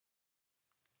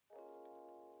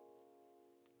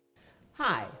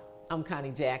Hi, I'm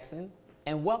Connie Jackson,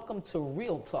 and welcome to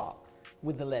Real Talk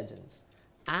with the Legends.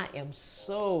 I am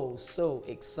so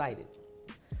excited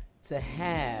to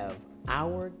have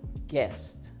our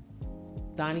guest,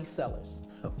 Donnie Sellers.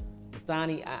 Oh.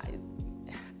 Donnie,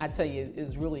 I tell you,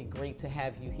 it's really great to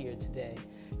have you here today.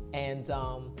 And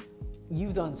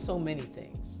you've done so many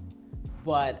things.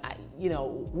 But,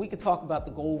 we could talk about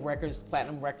the gold records,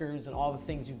 platinum records, and all the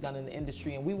things you've done in the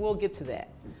industry, and we will get to that.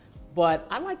 But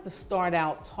I'd like to start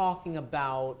out talking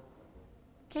about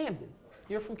Camden.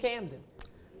 You're from Camden.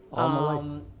 All my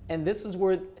life. And this is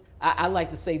where, I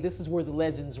like to say, this is where the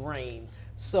legends reign.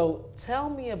 So tell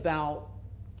me about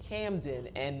Camden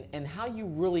and how you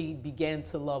really began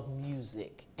to love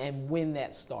music and when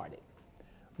that started.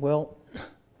 Well,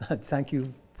 thank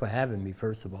you for having me,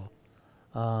 first of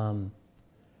all.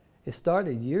 It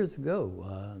started years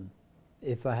ago.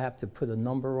 If I have to put a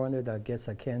number on it, I guess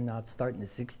I cannot start in the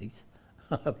 60s.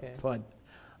 Okay. But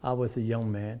I was a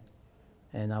young man,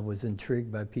 and I was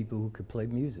intrigued by people who could play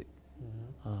music.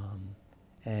 Mm-hmm.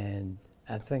 And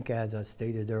I think, as I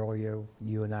stated earlier,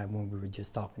 you and I, when we were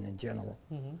just talking in general,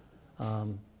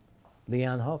 Mm-hmm.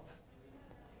 Leon Huff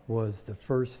was the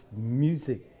first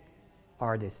music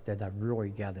artist that I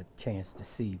really got a chance to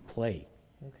see play.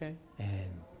 Okay. And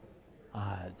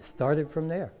I started from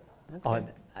there. Okay.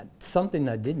 Something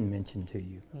I didn't mention to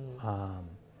you, Mm.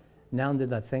 now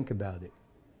that I think about it,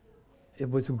 it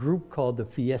was a group called the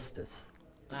Fiestas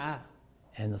Ah.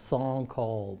 and a song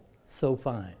called So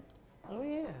Fine. Oh,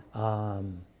 yeah.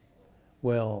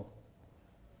 Well,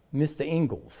 Mr.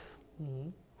 Ingalls, Mm-hmm.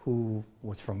 who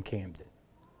was from Camden,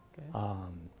 Okay.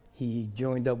 he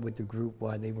joined up with the group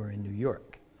while they were in New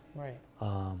York. Right.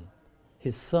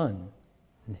 His son,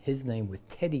 his name was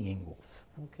Teddy Ingalls.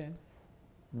 Okay.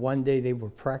 One day they were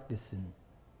practicing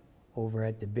over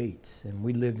at the Bates, and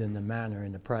we lived in the manor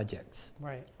in the projects.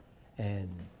 Right. And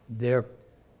their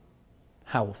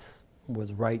house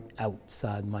was right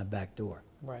outside my back door.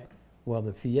 Right. Well,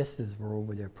 the Fiestas were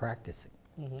over there practicing.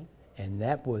 Mm-hmm. And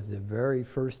that was the very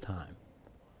first time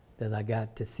that I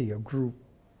got to see a group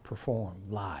perform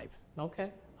live Okay.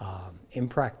 in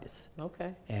practice.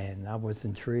 Okay. And I was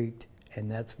intrigued, and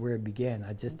that's where it began.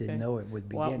 I just didn't Okay. know it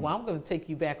would Well, begin. I'm going to take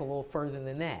you back a little further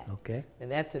than that. Okay.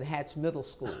 And that's at Hatch Middle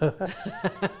School.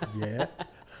 Yeah.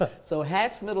 So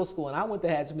Hatch Middle School, and I went to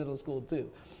Hatch Middle School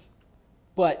too.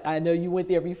 But I know you went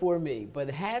there before me. But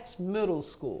Hatch Middle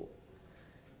School,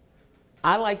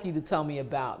 I'd like you to tell me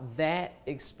about that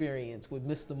experience with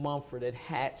Mr. Mumford at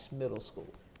Hatch Middle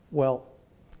School. Well,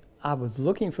 I was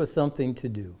looking for something to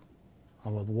do. I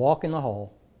was walking the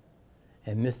hall,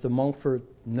 and Mr. Mumford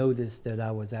noticed that I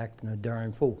was acting a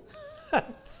darn fool.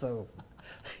 So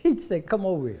he said, "Come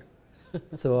over here."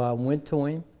 So I went to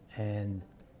him, and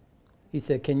he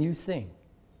said, "Can you sing?"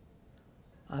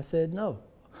 I said, "No."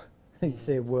 He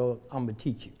said, "Well, I'm going to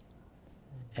teach you."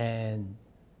 And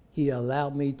he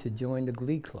allowed me to join the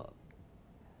Glee Club,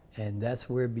 and that's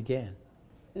where it began.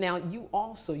 Now,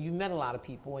 you met a lot of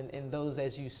people, and those,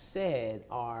 as you said,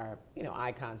 are,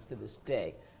 icons to this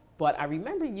day. But I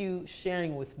remember you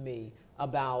sharing with me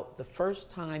about the first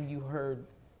time you heard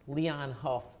Leon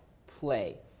Huff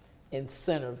play in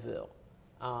Centerville,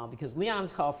 because Leon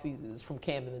Huff is from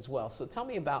Camden as well. So tell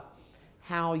me about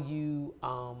how you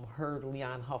heard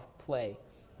Leon Huff play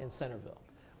in Centerville.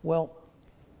 Well,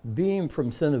 being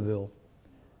from Centerville,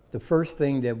 the first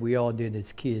thing that we all did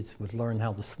as kids was learn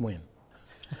how to swim.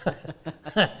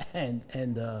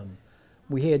 and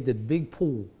we had the big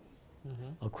pool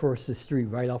across the street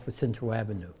right off of Central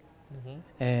Avenue.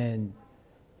 And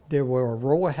there were a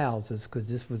row of houses, because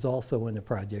this was also in the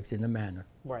projects in the manor.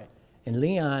 Right. And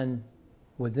Leon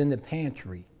was in the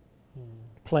pantry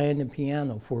playing the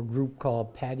piano for a group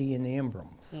called Patty and the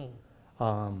Embrems,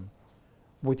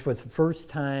 which was the first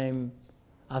time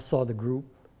I saw the group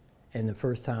and the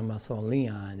first time I saw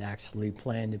Leon actually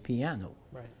playing the piano.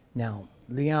 Right. Now,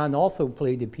 Leon also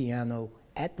played the piano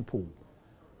at the pool.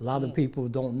 A lot of people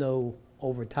don't know,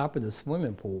 over top of the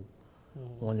swimming pool,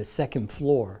 on the second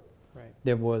floor, Right.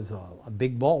 there was a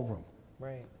big ballroom,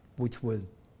 Right. which was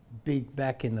big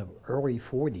back in the early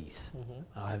 40s,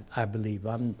 I believe.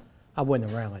 I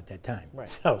wasn't around at that time. Right.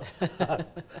 So,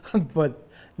 but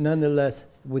nonetheless,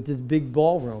 with this big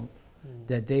ballroom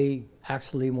that they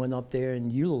actually went up there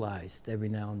and utilized every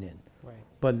now and then. Right.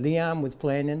 But Leon was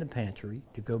playing in the pantry,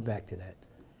 to go back to that.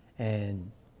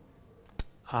 And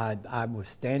I was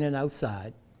standing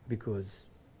outside because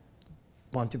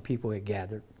a bunch of people had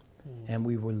gathered, and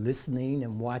we were listening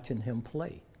and watching him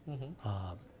play.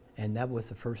 And that was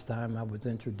the first time I was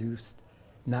introduced,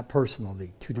 not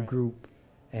personally, to the Right. group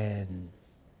and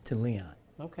to Leon.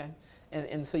 Okay.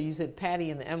 And so you said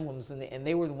Patty and the Emblems, and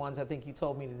they were the ones I think you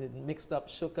told me that did Mixed Up,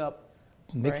 Shook Up.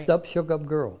 Mixed Right? Up, Shook Up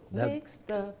Girl.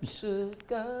 Mixed Up, Shook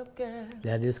Up Girl.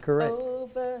 That is correct.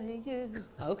 Over you.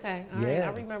 Okay. All right. Yeah.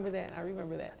 I remember that. I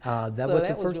remember that. That so was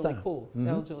that the was first really time. cool. Mhm.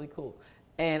 That was really cool.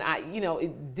 And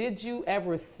did you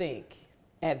ever think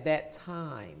at that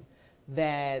time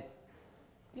that,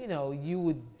 you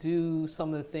would do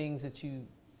some of the things that you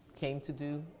came to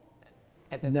do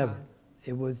at that Never. time?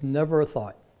 It was never a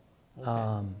thought.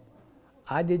 Okay.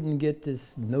 I didn't get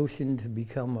this notion to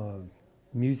become a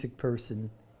music person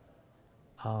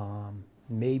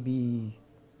maybe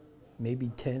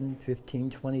 10, 15,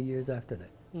 20 years after that.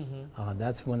 Mm-hmm.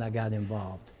 That's when I got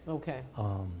involved. Okay.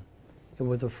 It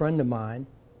was a friend of mine,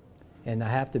 and I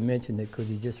have to mention it because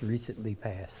he just recently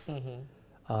passed.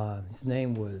 Mm-hmm. His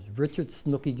name was Richard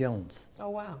Snooky Jones. Oh,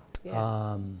 wow.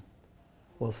 Yeah.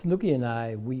 Well, Snooky and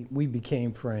I, we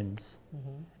became friends,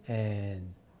 Mm-hmm.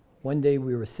 and one day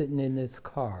we were sitting in this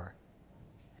car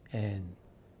and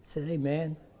said, hey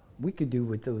man, we could do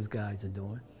what those guys are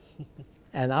doing.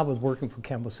 And I was working for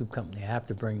Campbell Soup Company, I have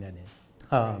to bring that in.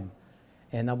 Right.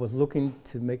 And I was looking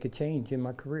to make a change in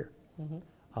my career.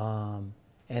 Mm-hmm.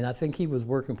 And I think he was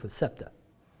working for SEPTA,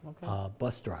 Okay.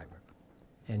 bus driver.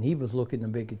 And he was looking to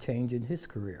make a change in his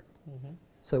career. Mm-hmm.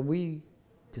 So we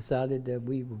decided that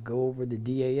we would go over to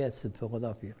DAS in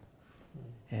Philadelphia.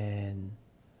 And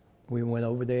we went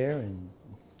over there and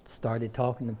started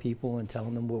talking to people and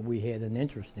telling them what we had an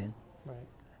interest in. Right.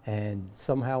 And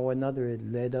somehow or another, it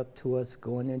led up to us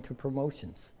going into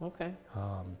promotions. Okay.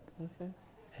 Okay.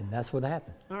 And that's what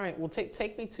happened. All right. Well,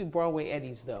 take me to Broadway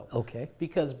Eddie's, though. Okay.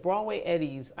 Because Broadway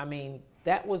Eddie's, I mean,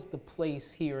 that was the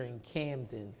place here in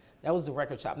Camden. That was the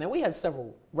record shop. Now, we had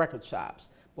several record shops,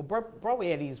 but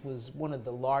Broadway Eddie's was one of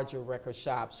the larger record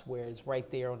shops where it's right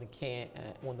there on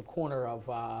the corner of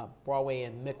Broadway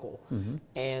and Mickle. Mm-hmm.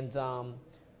 And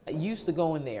I used to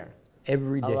go in there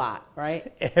Every day. a lot,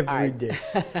 right? Every All right. day.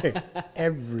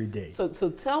 Every day. So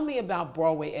tell me about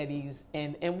Broadway Eddie's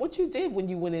and what you did when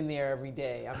you went in there every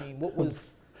day. I mean, what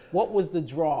was the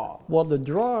draw? Well, the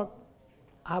draw,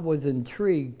 I was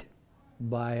intrigued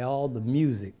by all the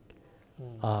music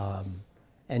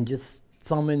and just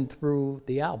thumbing through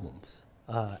the albums.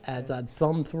 As I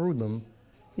thumbed through them,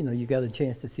 you got a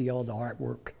chance to see all the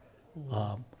artwork,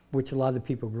 which a lot of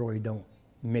people really don't,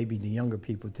 maybe the younger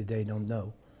people today don't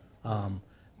know.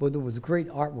 But there was great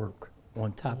artwork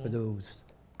on top of those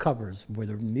covers where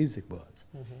the music was.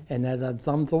 And as I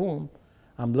thumbed through them,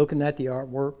 I'm looking at the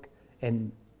artwork,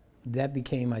 and that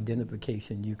became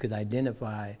identification. You could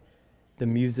identify the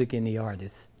music and the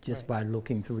artist just by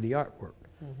looking through the artwork.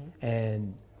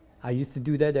 And I used to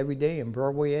do that every day, and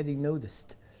Broadway Eddie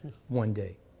noticed one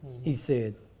day. He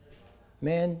said,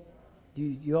 man,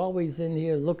 you're always in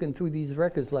here looking through these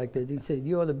records like that. He said,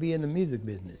 you ought to be in the music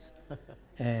business.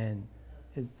 And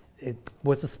it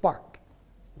was a spark.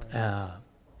 Right.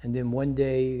 And then one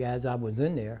day, as I was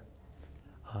in there,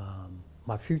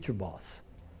 my future boss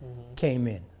came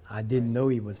in. I didn't know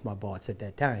he was my boss at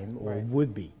that time, or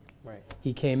would be. Right.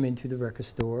 He came into the record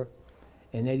store,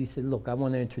 and Eddie said, look, I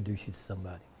want to introduce you to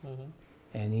somebody.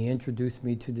 And he introduced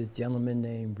me to this gentleman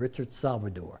named Richard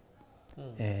Salvador.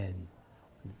 And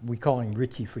we call him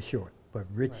Richie for short. But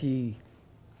Richie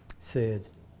said,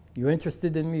 you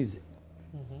interested in music?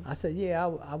 I said, yeah,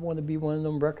 I want to be one of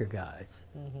them record guys.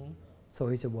 So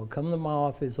he said, well, come to my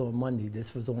office on Monday.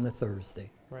 This was on a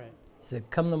Thursday. Right. He said,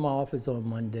 come to my office on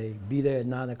Monday, be there at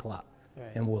 9 o'clock,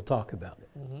 and we'll talk about it.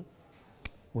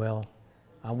 Well,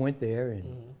 I went there,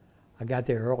 and I got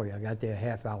there early. I got there a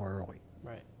half hour early.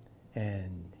 Right.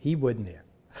 And he wasn't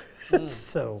there.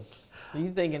 So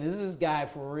you thinking, is this guy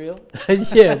for real?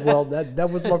 yeah, well, that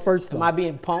was my first thought. Am I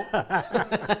being punked?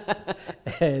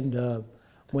 And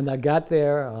when I got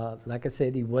there, like I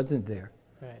said, he wasn't there.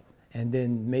 Right. And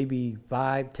then maybe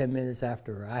 5-10 minutes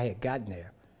after I had gotten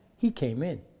there, he came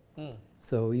in.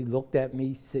 So he looked at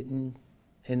me sitting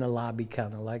in the lobby,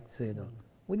 kind of like said,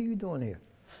 what are you doing here?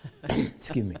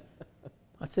 Excuse me.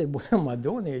 I said, what am I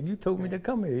doing here? You told me to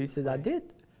come here. He said, I did.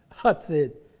 I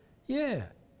said, yeah.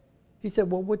 He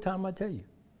said, well, what time I tell you?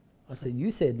 I said,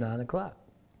 you said 9 o'clock.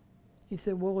 He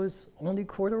said, well, it's only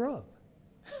 1:15.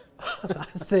 I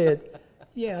said,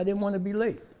 yeah, I didn't want to be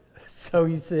late. So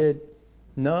he said,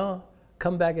 no,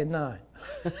 come back at 9.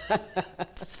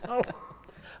 So,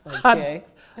 Okay.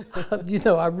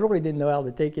 I really didn't know how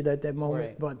to take it at that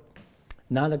moment. But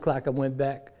 9 o'clock, I went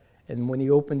back, and when he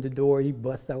opened the door, he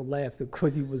bust out laughing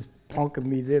because he was punking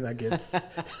me then, I guess.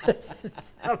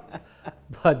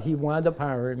 But he wound up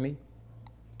hiring me,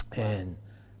 and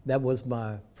that was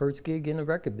my first gig in the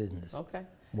record business. Okay.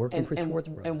 working for Schwartz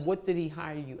Brothers. And what did he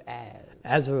hire you as?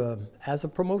 As a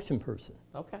promotion person.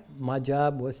 Okay. My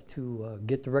job was to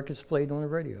get the records played on the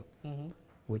radio,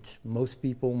 which most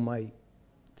people might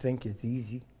think is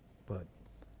easy, but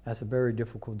that's a very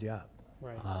difficult job.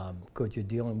 Right. Because you're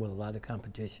dealing with a lot of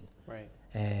competition. Right.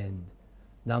 And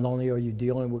not only are you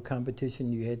dealing with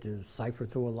competition, you had to cipher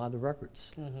through a lot of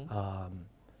records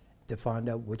to find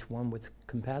out which one was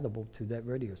compatible to that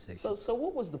radio station. So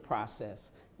what was the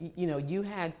process? You know, you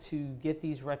had to get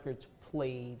these records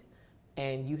played,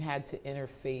 and you had to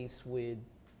interface with,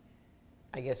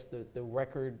 I guess, the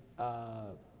record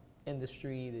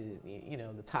industry,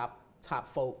 the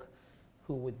top folk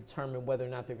who would determine whether or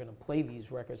not they're going to play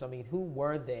these records. I mean, who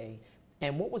were they,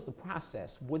 and what was the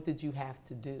process? What did you have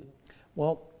to do?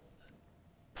 Well,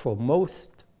 for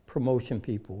most promotion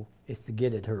people, it's to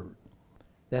get it heard.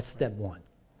 That's step one.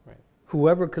 Right.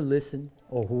 Whoever could listen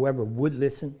or whoever would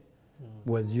listen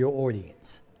was your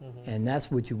audience, and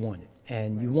that's what you wanted.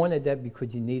 And you wanted that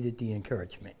because you needed the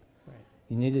encouragement. Right.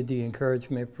 You needed the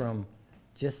encouragement from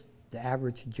just the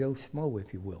average Joe Schmo,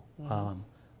 if you will.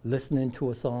 Listening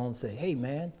to a song and say, hey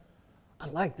man, I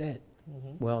like that.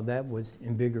 Well, that was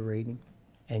invigorating.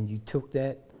 And you took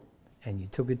that and you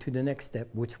took it to the next step,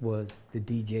 which was the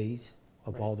DJs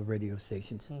of all the radio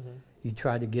stations. You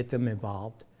tried to get them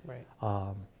involved. Right.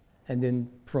 And then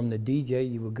from the DJ,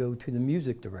 you would go to the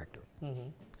music director.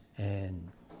 And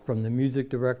from the music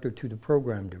director to the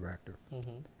program director.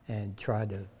 And try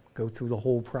to go through the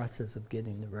whole process of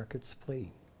getting the records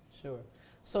played. Sure.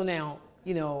 So now,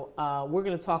 we're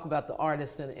going to talk about the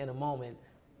artists in a moment,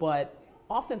 but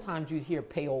oftentimes you'd hear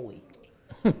paoli,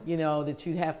 that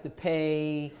you'd have to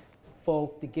pay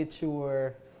folk to get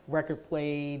your record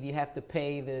played. You have to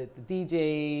pay the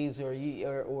DJs or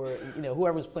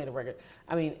whoever's playing the record.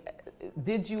 I mean,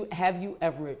 have you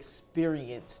ever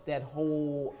experienced that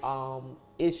whole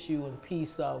issue and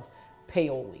piece of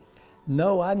paoli?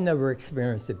 No, I've never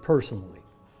experienced it personally.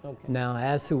 Okay. Now,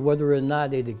 as to whether or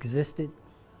not it existed,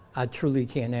 I truly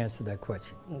can't answer that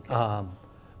question. Okay.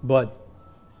 But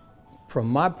from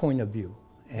my point of view,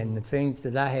 and the things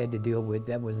that I had to deal with,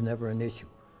 that was never an issue.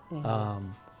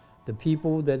 The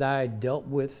people that I dealt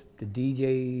with, the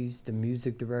DJs, the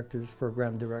music directors,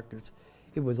 program directors,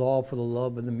 it was all for the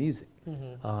love of the music.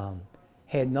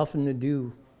 Had nothing to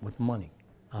do with money.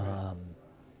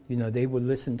 They would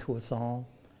listen to a song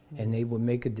and they would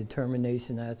make a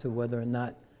determination as to whether or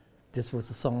not this was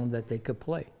a song that they could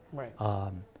play. Right.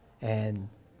 And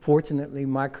fortunately,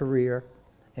 my career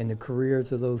and the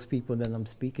careers of those people that I'm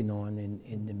speaking on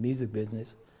in the music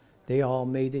business, they all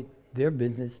made it their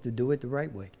business to do it the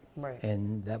right way. Right.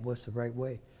 And that was the right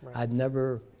way. Right. I'd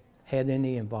never had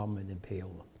any involvement in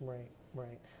payola.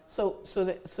 Right. So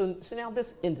now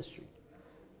this industry,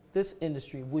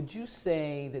 would you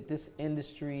say that this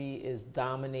industry is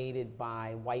dominated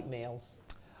by white males?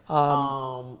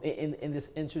 In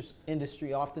this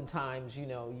industry, oftentimes,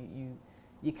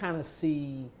 you kind of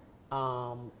see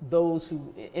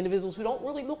individuals who don't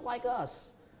really look like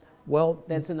us. Well,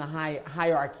 that's in the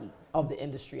hierarchy of the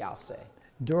industry, I'll say.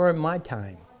 During my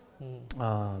time,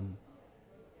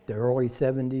 the early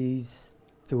 70s,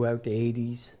 throughout the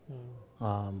 80s,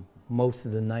 most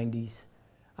of the 90s,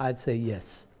 I'd say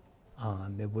yes.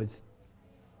 It was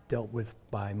dealt with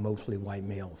by mostly white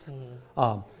males.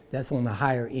 That's on the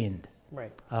higher end.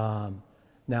 Right.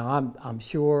 Now, I'm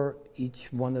sure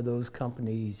each one of those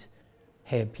companies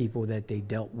had people that they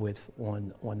dealt with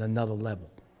on another level.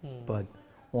 But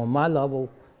on my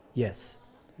level, yes,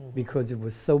 because it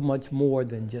was so much more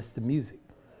than just the music.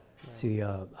 Right. See,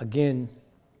 again,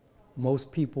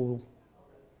 most people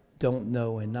don't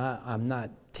know, and I'm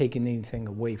not taking anything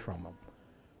away from them.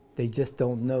 They just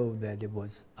don't know that it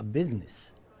was a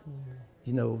business.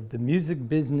 The music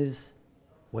business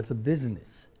was a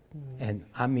business. And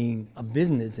I mean a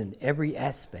business in every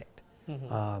aspect.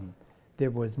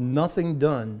 There was nothing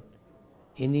done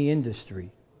in the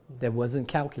industry that wasn't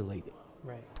calculated.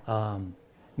 Right.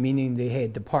 Meaning they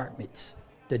had departments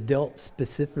that dealt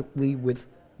specifically with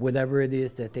whatever it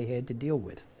is that they had to deal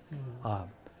with.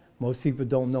 Most people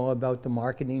don't know about the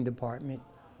marketing department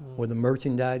or the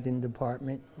merchandising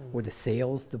department or the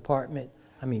sales department.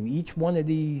 I mean, each one of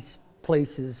these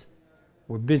places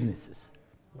were businesses.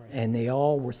 Right. And they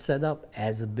all were set up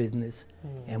as a business,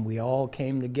 and we all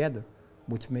came together,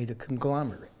 which made a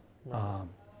conglomerate. Right.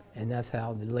 And that's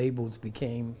how the labels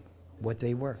became what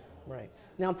they were. Right.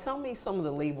 Now tell me some of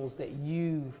the labels that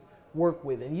you've worked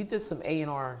with, and you did some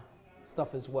A&R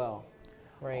stuff as well,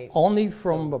 right? Only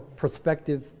from a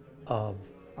perspective of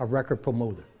a record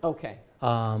promoter. Okay.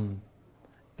 The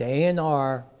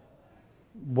A&R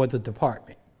was a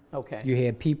department. Okay. You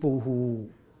had people who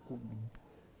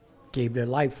gave their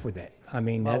life for that. I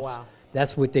mean, Oh, wow.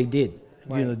 that's what they did.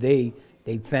 Right. You know, they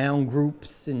found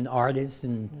groups and artists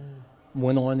and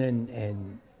went on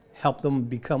and helped them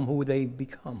become who they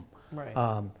become.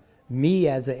 Right. Me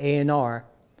as an A&R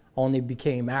only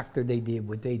became after they did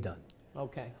what they done.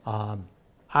 Okay.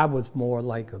 I was more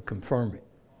like a confirmant.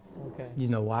 Okay. You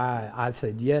know, I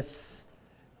said, yes,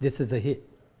 this is a hit.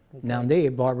 Now, they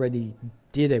have already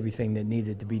did everything that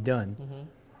needed to be done.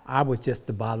 I was just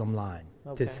the bottom line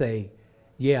Okay. to say,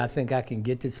 yeah, I think I can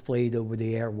get this played over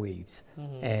the airwaves.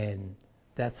 And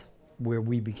that's where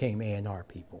we became A&R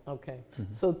people. Okay.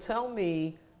 So tell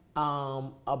me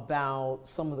about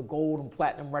some of the gold and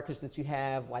platinum records that you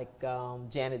have, like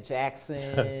Janet Jackson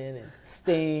and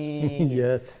Sting.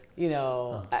 Yes. You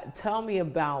know, tell me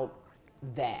about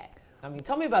that. I mean,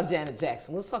 tell me about Janet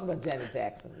Jackson. Let's talk about Janet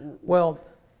Jackson. Well,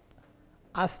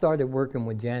 I started working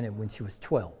with Janet when she was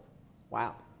 12.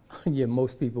 Wow. Yeah,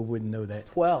 most people wouldn't know that.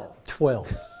 12.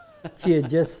 12. she had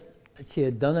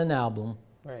done an album.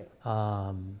 Right.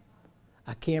 I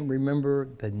can't remember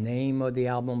the name of the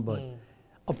album, but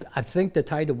I think the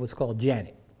title was called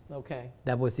Janet. Okay.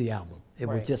 That was the album. It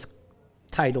was Right. just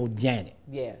titled Janet.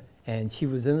 Yeah. And she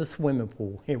was in the swimming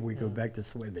pool. Here we go back to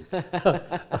swimming.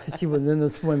 She was in the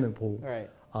swimming pool. Right.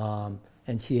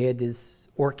 And she had this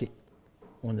orchid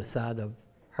on the side of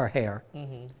her hair.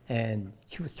 And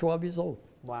she was 12 years old.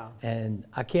 Wow. And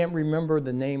I can't remember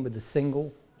the name of the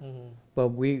single, but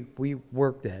we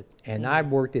worked that. And I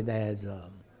worked it as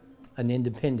an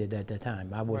independent at the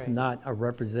time. I was Right. not a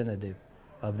representative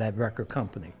of that record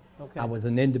company. Okay. I was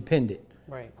an independent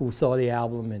Right. who saw the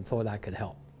album and thought I could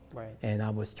help. Right. And I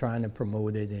was trying to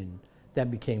promote it, and that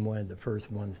became one of the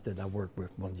first ones that I worked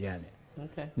with on Janet.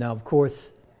 Okay. Now, of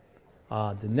course,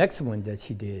 the next one that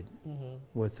she did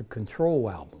was the Control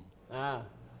album. Ah.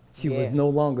 She was Yeah. no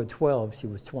longer 12, she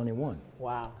was 21.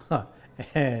 Wow.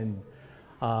 And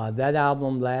that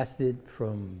album lasted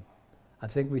from, I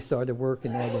think we started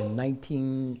working at in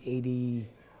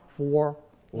 1984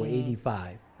 or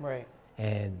 85. Right.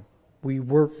 And we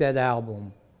worked that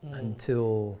album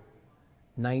until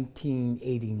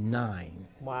 1989.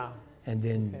 Wow. And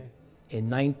then Okay. in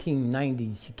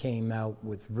 1990, she came out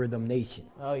with Rhythm Nation.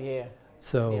 Oh yeah.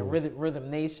 So, Yeah. Rhythm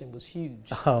Nation was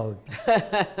huge.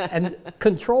 and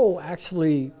Control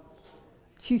actually,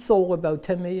 she sold about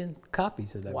 10 million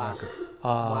copies of that Wow. record.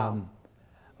 Wow.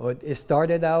 It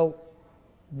started out,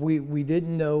 we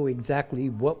didn't know exactly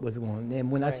what was going on.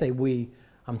 And when I Right. say we,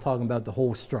 I'm talking about the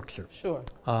whole structure. Sure.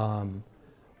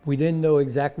 We didn't know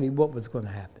exactly what was going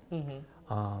to happen.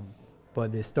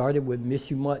 But it started with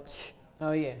Miss You Much.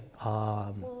 Oh yeah.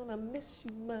 Wanna miss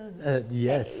you much.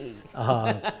 Yes.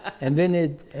 And then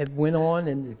it went on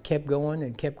and it kept going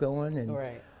and kept going. And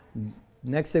Right.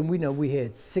 next thing we know, we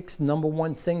had 6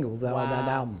 #1 singles out of that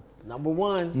Wow. album. Number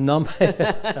one. Number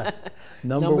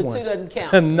Number one. 2 doesn't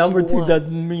count. Number 2 one.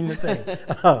 doesn't mean the same.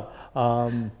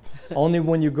 Only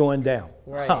when you're going down.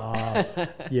 Right.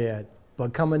 Yeah.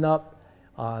 But coming up,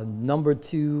 number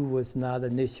 2 was not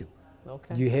an issue.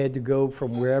 Okay. You had to go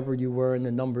from wherever you were in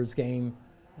the numbers game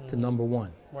to number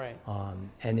 1. Right.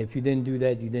 And if you didn't do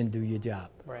that, you didn't do your job.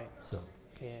 Right. So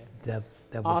Yeah. that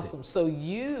was Awesome. So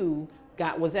you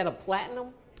got, was that a platinum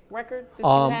record that it.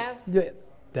 you have? Yeah,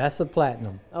 that's a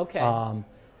platinum. Okay.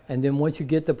 And then once you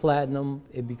get to platinum,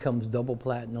 it becomes double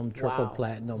platinum, triple Wow.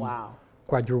 platinum, Wow.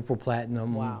 quadruple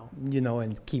platinum. Wow. You know,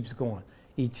 and keeps going.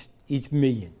 Each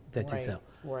million that you Right, sell.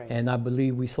 right. And I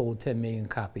believe we sold 10 million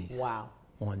copies. Wow.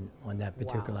 On that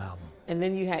particular Wow. album. And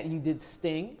then you did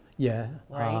Sting. Yeah.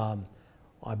 Right.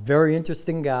 A very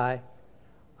interesting guy.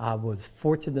 I was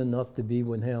fortunate enough to be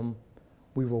with him.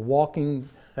 We were walking,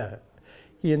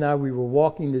 he and I, we were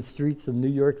walking the streets of New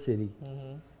York City,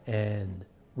 and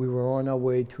we were on our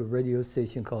way to a radio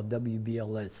station called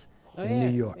WBLS Oh, in yeah.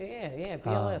 New York. Yeah,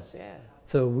 BLS, yeah.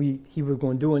 So he was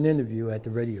going to do an interview at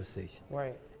the radio station.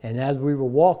 Right. And as we were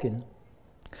walking,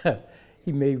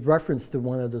 he made reference to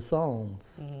one of the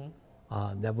songs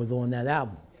that was on that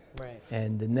album. Right.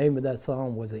 And the name of that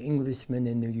song was An Englishman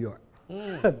in New York.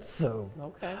 So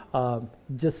Okay.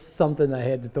 just something I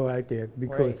had to throw out there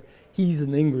because Right. he's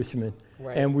an Englishman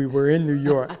Right. and we were in New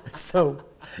York. So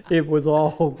it was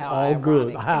all good.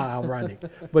 ironic. How ironic.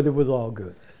 But it was all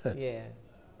good. Yeah.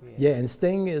 Yeah, and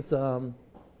Sting is,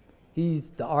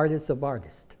 he's the artist of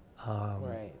artists.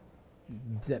 Right.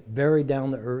 Very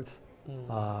down to earth,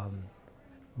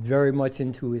 very much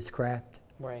into his craft.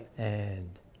 Right. And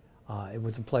it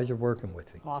was a pleasure working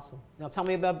with him. Awesome. Now tell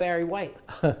me about Barry White.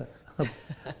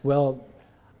 Well,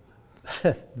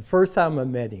 the first time I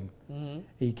met him,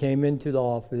 he came into the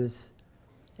office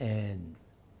and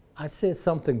I said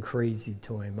something crazy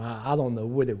to him. I don't know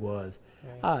what it was.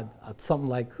 Right. Something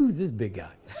like, "Who's this big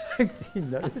guy?" You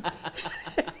know,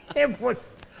 it was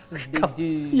This big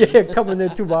dude. yeah, coming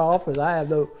into my office. I have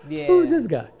no, who's this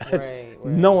guy? Right, right.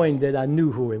 Knowing that I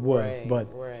knew who it was, Right, but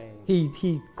right.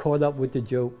 he caught up with the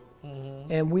joke,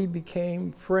 and we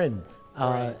became friends.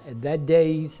 Right. That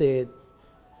day he said,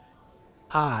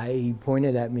 he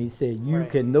pointed at me, said, "You Right.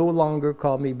 can no longer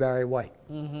call me Barry White."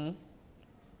 Mm-hmm.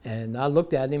 And I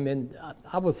looked at him, and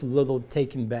I was a little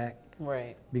taken back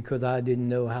Right. because I didn't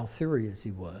know how serious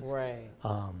he was. Right.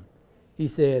 He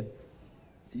said,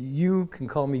 "You can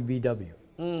call me BW."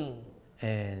 Mm.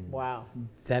 And Wow.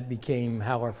 that became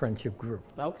how our friendship grew.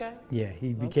 Okay. Yeah,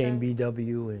 he became Okay.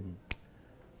 BW and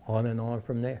on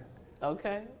from there.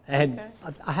 Okay. And okay.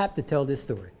 I have to tell this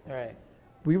story. Right.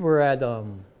 We were at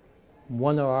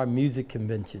one of our music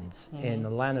conventions in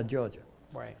Atlanta, Georgia.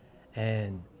 Right.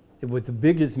 And it was the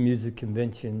biggest music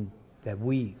convention that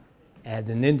we, as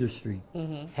an industry,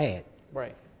 had.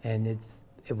 Right. And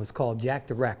it was called Jack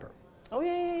the Rapper. Oh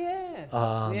yeah.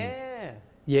 Yeah.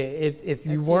 Yeah, if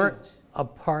you That's weren't huge. a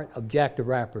part of Jack the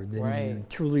Rapper, then you Right.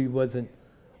 truly wasn't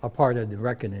a part of the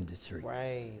record industry.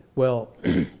 Right. Well,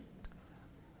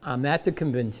 I'm at the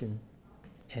convention,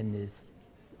 and this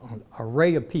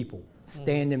array of people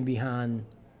standing behind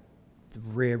the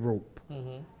red rope.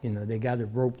 You know, they got it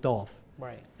roped off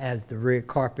Right. as the red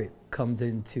carpet comes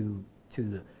into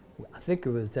the, I think it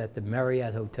was at the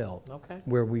Marriott Hotel Okay.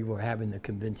 where we were having the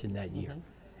convention that year.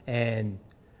 And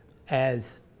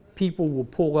as people will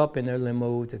pull up in their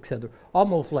limos, et cetera,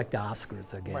 almost like the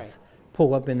Oscars, I guess. Right.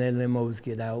 Pull up in their limos,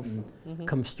 get out, and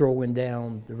come strolling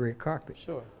down the red carpet.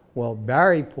 Sure. Well,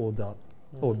 Barry pulled up,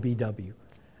 or BW,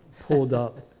 pulled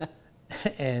up,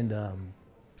 and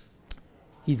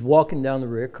he's walking down the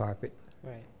red carpet,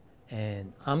 Right.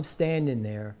 and I'm standing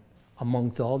there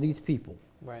amongst all these people.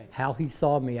 Right. How he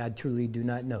saw me, I truly do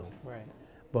not know. Right.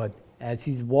 But as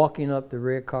he's walking up the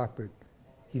red carpet,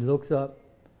 he looks up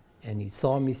and he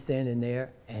saw me standing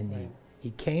there, and Right.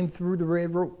 he came through the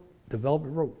red rope, the velvet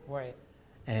rope, Right.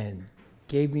 and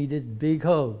gave me this big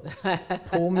hug,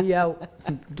 pulled me out,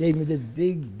 gave me this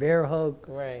big bear hug,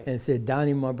 Right. and said,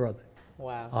 "Donnie, my brother."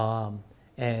 Wow.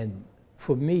 And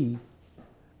for me,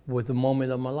 was the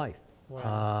moment of my life.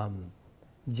 Right.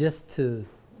 Just to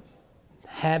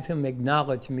have him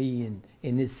acknowledge me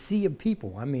in this sea of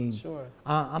people. I mean, Sure.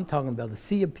 I'm talking about a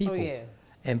sea of people. Oh yeah.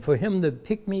 And for him to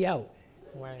pick me out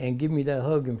Right. and give me that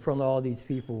hug in front of all these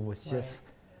people was Right. just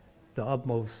the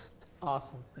utmost.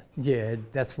 Awesome. Yeah,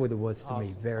 that's what it was to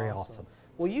me. Awesome, Very awesome.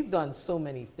 Well, you've done so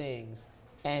many things,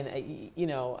 and you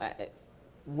know,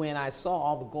 when I saw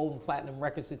all the gold and platinum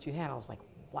records that you had, I was like,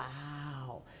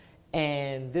 wow.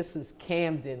 And this is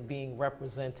Camden being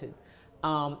represented.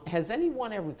 Has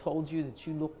anyone ever told you that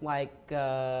you look like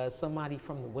somebody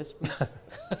from the Whispers?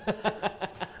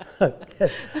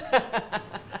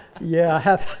 Yeah, I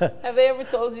have to. Have they ever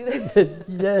told you that?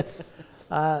 Yes,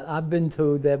 I've been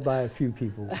told that by a few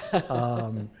people,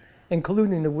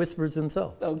 including the Whispers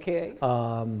themselves. Okay.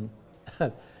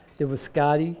 There was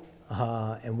Scotty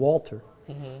and Walter.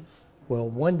 Well,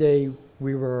 one day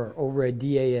we were over at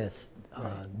DAS,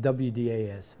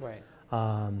 WDAS, Right.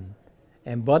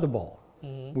 and Butterball.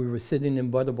 We were sitting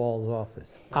in Butterball's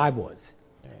office. I was,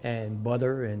 Right. and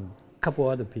Butter and a couple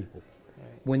other people. Right.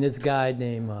 When this guy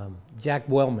named Jack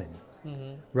Wellman,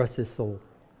 rest his soul,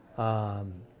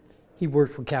 he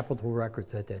worked for Capitol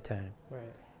Records at that time. Right.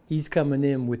 He's coming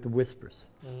in with the Whispers.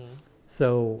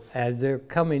 So as they're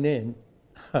coming in,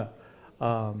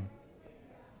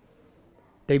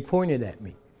 they pointed at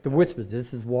me. The Whispers,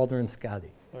 this is Walter and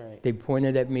Scotty. Right. They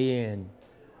pointed at me, and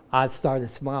I started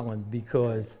smiling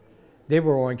because they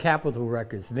were on Capitol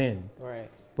Records then. Right.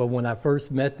 But when I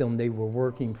first met them, they were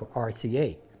working for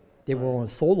RCA. They were on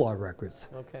Solar Records,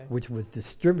 Okay. which was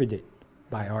distributed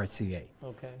by RCA.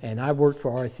 Okay. And I worked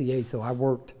for RCA, so I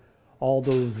worked all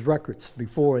those records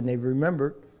before, and they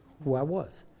remembered who I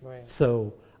was. Right.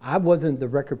 So I wasn't the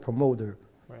record promoter.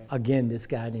 Right. Again, this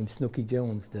guy named Snooky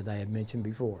Jones that I had mentioned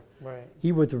before. Right.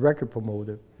 He was the record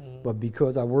promoter, but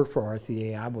because I worked for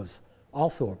RCA, I was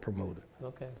also a promoter.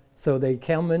 Okay. So they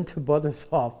come into Butter's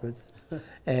office,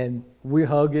 and we're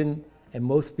hugging, and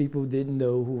most people didn't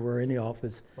know who were in the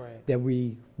office Right. that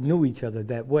we knew each other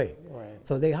that way. Right.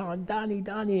 So they hollering, "Donnie,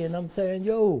 Donnie," and I'm saying,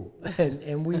 "Yo,"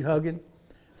 and we hugging.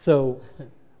 So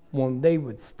when they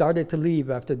started to leave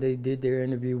after they did their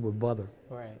interview with Butter,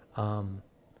 Right.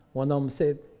 one of them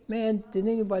said, "Man, did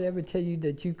anybody ever tell you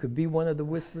that you could be one of the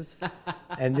Whispers?"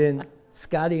 And then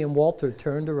Scotty and Walter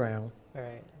turned around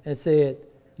Right. and said,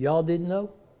 "Y'all didn't know?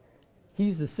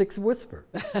 He's the sixth Whisper."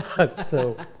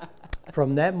 So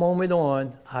From that moment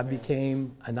on, I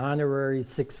became an honorary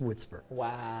Six Whisperer.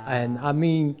 Wow. And I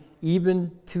mean,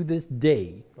 even to this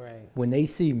day, Right. when they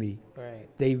see me, Right.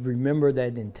 they remember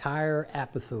that entire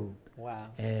episode Wow.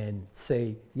 and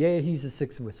say, yeah, he's a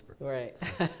Six Whisperer. Right.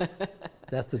 So,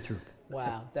 that's the truth.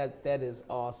 Wow. That is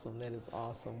awesome. That is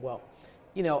awesome. Well,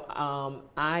 you know,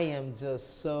 I am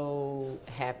just so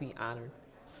happy, honored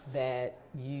that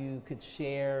you could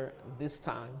share this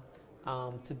time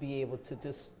to be able to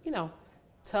just, you know,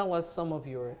 tell us some of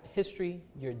your history,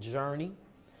 your journey,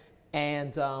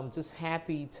 and just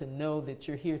happy to know that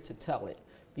you're here to tell it,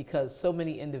 because so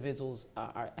many individuals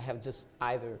have just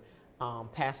either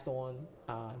passed on,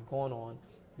 gone on,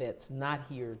 that's not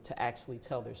here to actually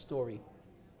tell their story.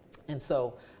 And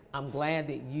so I'm glad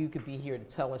that you could be here to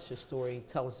tell us your story,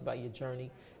 tell us about your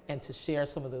journey, and to share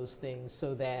some of those things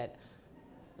so that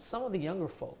some of the younger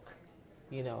folk,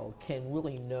 you know, can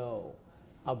really know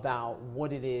about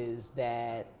what it is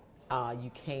that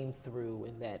you came through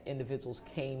and that individuals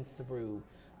came through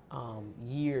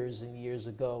years and years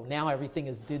ago. Now everything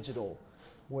is digital,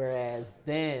 whereas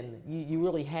then you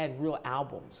really had real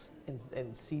albums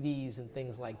and CDs and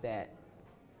things like that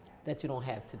that you don't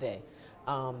have today.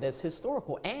 That's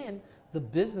historical, and the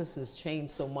business has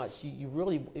changed so much. It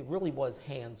really was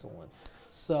hands-on.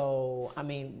 So, I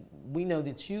mean, we know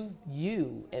that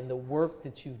you and the work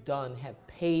that you've done have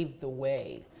paved the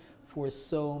way for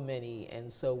so many.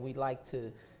 And so we like to,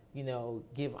 you know,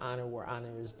 give honor where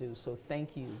honor is due. So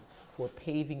thank you for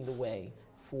paving the way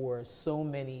for so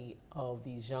many of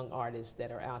these young artists that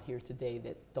are out here today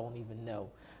that don't even know.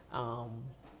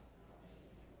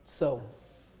 So,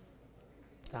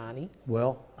 Donnie?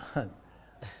 Well,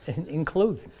 in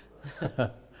closing,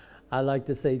 I'd like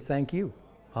to say thank you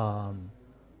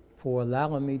for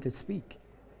allowing me to speak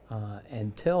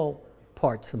and tell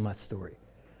parts of my story.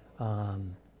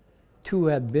 To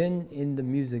have been in the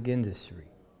music industry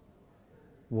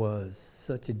was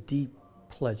such a deep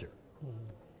pleasure. Mm-hmm.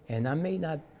 And I may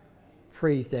not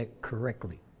phrase that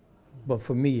correctly, but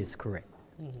for me it's correct.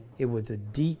 Mm-hmm. It was a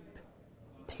deep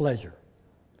pleasure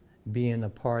being a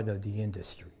part of the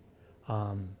industry.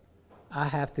 I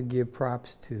have to give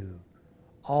props to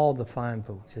all the fine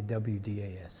folks at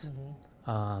WDAS.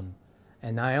 Mm-hmm.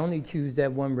 And I only choose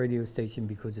that one radio station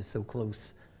because it's so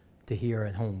close to here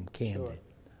at home, Camden.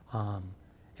 Sure.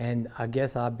 And I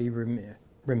guess I'd be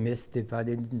remiss if I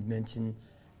didn't mention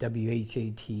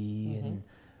WHAT mm-hmm. and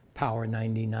Power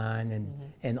 99 and, mm-hmm.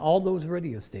 and all those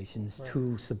radio stations right.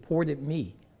 who supported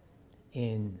me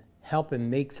in helping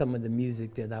make some of the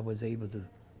music that I was able to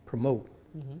promote.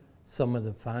 Mm-hmm. Some of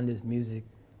the finest music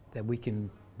that we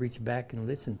can reach back and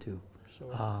listen to.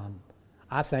 Sure.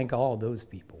 I thank all those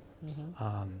people.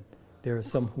 Mm-hmm. There are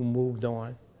some who moved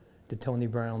on, the Tony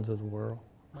Browns of the world,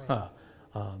 right.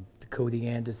 The Cody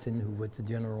Anderson, who was the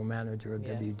general manager of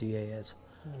yes. WDAS,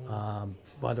 mm-hmm.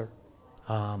 Butter.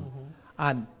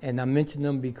 Mm-hmm. And I mention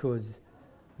them because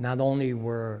not only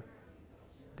were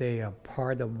they a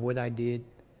part of what I did,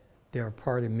 they're a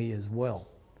part of me as well.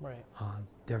 Right.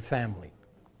 They're family.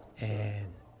 And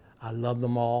I love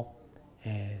them all.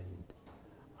 And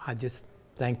I just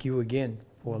thank you again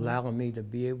for mm-hmm. allowing me to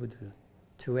be able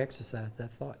to exercise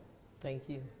that thought. Thank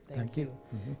you. Thank you.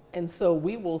 Mm-hmm. And so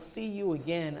we will see you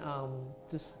again.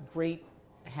 Just great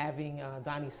having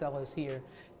Donnie Sellers here.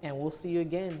 And we'll see you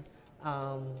again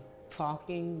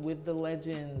talking with the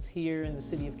legends here in the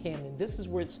city of Camden. This is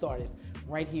where it started,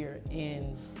 right here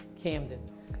in Camden.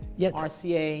 Yes.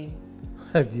 RCA.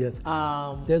 Yes.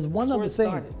 There's one other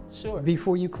thing sure.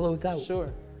 before you close out.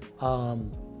 Sure.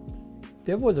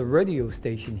 There was a radio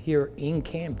station here in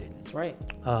Camden. That's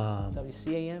right.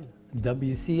 WCAM.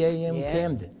 WCAM yeah.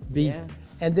 Camden. Yeah.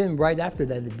 And then right after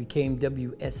that, it became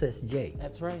WSSJ.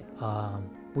 That's right.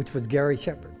 Which was Gary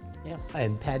Shepard. Yes.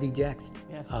 And Patty Jackson.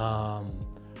 Yes.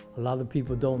 A lot of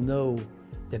people don't know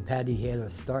that Patty had a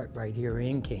start right here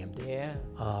in Camden. Yeah.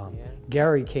 Yeah.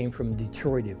 Gary came from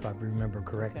Detroit, if I remember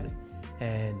correctly. Okay.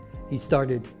 And he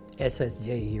started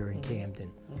SSJ here in mm-hmm.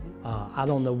 Camden. Mm-hmm. I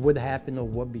don't know what happened or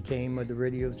what became of the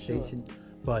radio station, sure.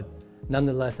 but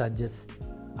nonetheless,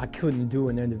 I couldn't do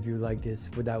an interview like this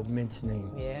without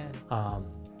mentioning. Yeah.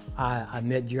 I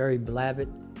met Jerry Blavitt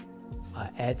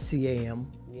at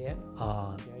CAM. Yeah.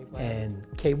 And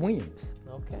Kay Williams.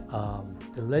 Okay.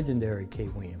 The legendary Kay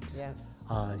Williams. Yes.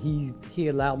 He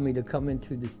allowed me to come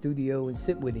into the studio and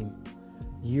sit with him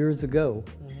years ago,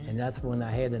 mm-hmm. and that's when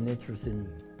I had an interest in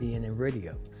being in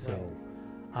radio. So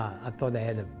right. I thought I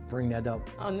had to bring that up.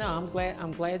 Oh no, I'm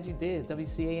glad you did.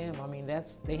 WCAM. I mean,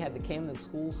 they had the Camden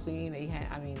school scene. They had,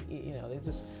 I mean, you know, there's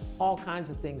just all kinds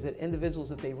of things that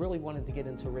individuals, if they really wanted to get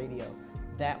into radio,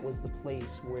 that was the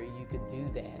place where you could do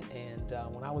that.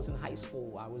 And when I was in high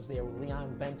school, I was there with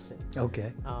Leon Benson.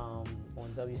 Okay. On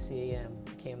WCAM,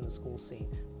 Camden School Scene.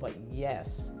 But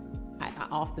yes, I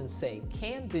often say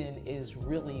Camden is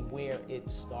really where it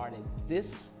started.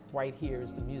 This right here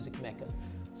is the music mecca.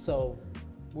 So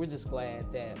we're just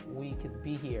glad that we could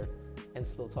be here and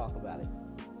still talk about it.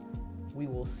 We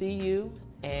will see you,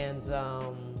 and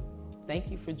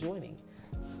thank you for joining.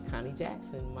 Connie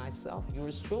Jackson, myself,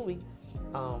 yours truly,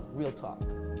 Real Talk.